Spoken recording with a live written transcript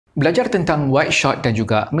Belajar tentang Wideshot dan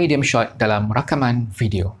juga medium shot dalam rakaman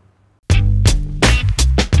video.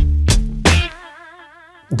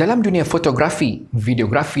 Dalam dunia fotografi,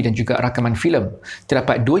 videografi dan juga rakaman filem,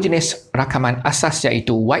 terdapat dua jenis rakaman asas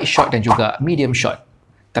iaitu Wideshot dan juga medium shot.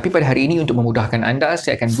 Tapi pada hari ini untuk memudahkan anda,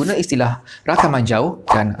 saya akan guna istilah rakaman jauh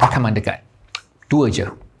dan rakaman dekat. Dua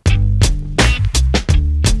je.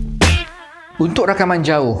 Untuk rakaman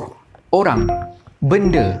jauh, orang,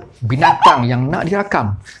 benda, binatang yang nak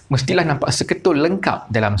dirakam mestilah nampak seketul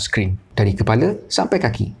lengkap dalam skrin, dari kepala sampai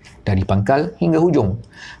kaki, dari pangkal hingga hujung.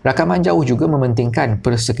 Rakaman jauh juga mementingkan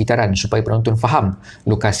persekitaran supaya penonton faham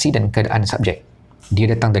lokasi dan keadaan subjek. Dia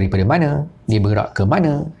datang daripada mana, dia bergerak ke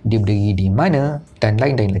mana, dia berdiri di mana dan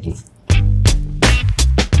lain-lain lagi.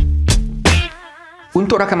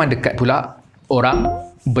 Untuk rakaman dekat pula, orang,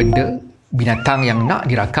 benda, binatang yang nak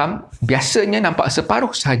dirakam biasanya nampak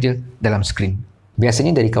separuh sahaja dalam skrin.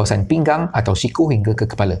 Biasanya dari kawasan pinggang atau siku hingga ke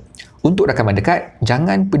kepala. Untuk rakaman dekat,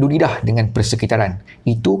 jangan peduli dah dengan persekitaran.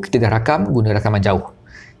 Itu kita dah rakam guna rakaman jauh.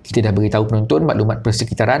 Kita dah beritahu penonton maklumat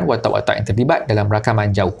persekitaran watak-watak yang terlibat dalam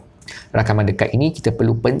rakaman jauh. Rakaman dekat ini kita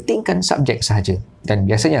perlu pentingkan subjek sahaja dan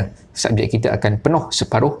biasanya subjek kita akan penuh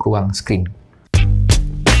separuh ruang skrin.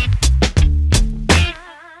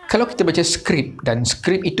 Kalau kita baca skrip dan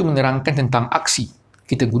skrip itu menerangkan tentang aksi,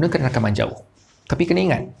 kita gunakan rakaman jauh. Tapi kena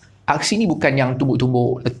ingat, aksi ini bukan yang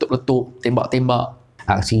tumbuk-tumbuk, letup-letup, tembak-tembak.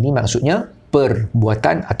 Aksi ini maksudnya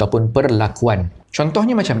perbuatan ataupun perlakuan.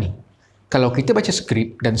 Contohnya macam ni. Kalau kita baca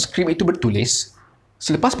skrip dan skrip itu bertulis,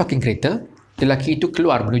 selepas parking kereta, lelaki itu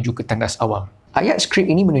keluar menuju ke tandas awam. Ayat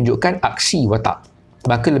skrip ini menunjukkan aksi watak.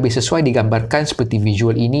 Maka lebih sesuai digambarkan seperti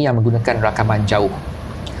visual ini yang menggunakan rakaman jauh.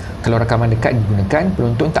 Kalau rakaman dekat digunakan,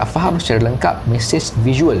 penonton tak faham secara lengkap mesej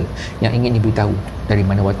visual yang ingin diberitahu. Dari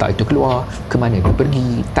mana watak itu keluar, ke mana dia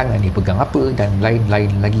pergi, tangan dia pegang apa dan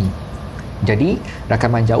lain-lain lagi. Jadi,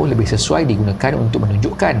 rakaman jauh lebih sesuai digunakan untuk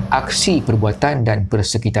menunjukkan aksi perbuatan dan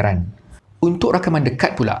persekitaran. Untuk rakaman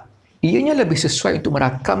dekat pula, ianya lebih sesuai untuk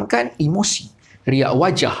merakamkan emosi, riak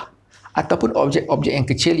wajah ataupun objek-objek yang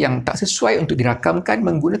kecil yang tak sesuai untuk dirakamkan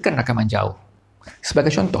menggunakan rakaman jauh. Sebagai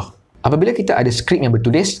contoh, apabila kita ada skrip yang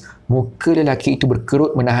bertulis, muka lelaki itu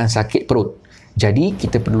berkerut menahan sakit perut. Jadi,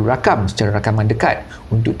 kita perlu rakam secara rakaman dekat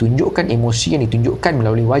untuk tunjukkan emosi yang ditunjukkan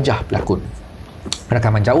melalui wajah pelakon.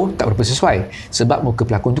 Rakaman jauh tak berapa sesuai sebab muka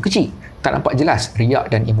pelakon itu kecil, tak nampak jelas riak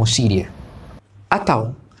dan emosi dia.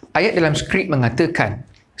 Atau, ayat dalam skrip mengatakan,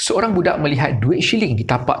 seorang budak melihat duit shilling di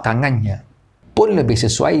tapak tangannya pun lebih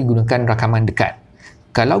sesuai gunakan rakaman dekat.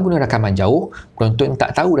 Kalau guna rakaman jauh, penonton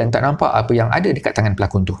tak tahu dan tak nampak apa yang ada dekat tangan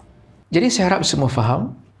pelakon tu. Jadi saya harap semua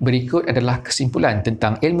faham. Berikut adalah kesimpulan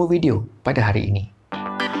tentang ilmu video pada hari ini.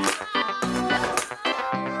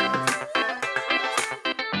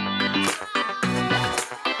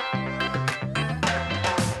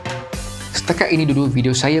 Setakat ini dulu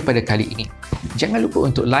video saya pada kali ini. Jangan lupa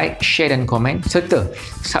untuk like, share dan komen serta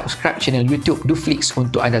subscribe channel YouTube Doflix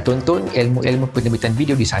untuk anda tonton ilmu-ilmu penerbitan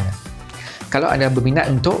video di sana. Kalau anda berminat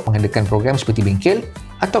untuk mengadakan program seperti bengkel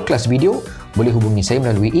atau kelas video, boleh hubungi saya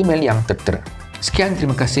melalui email yang tertera. Sekian,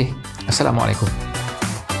 terima kasih. Assalamualaikum.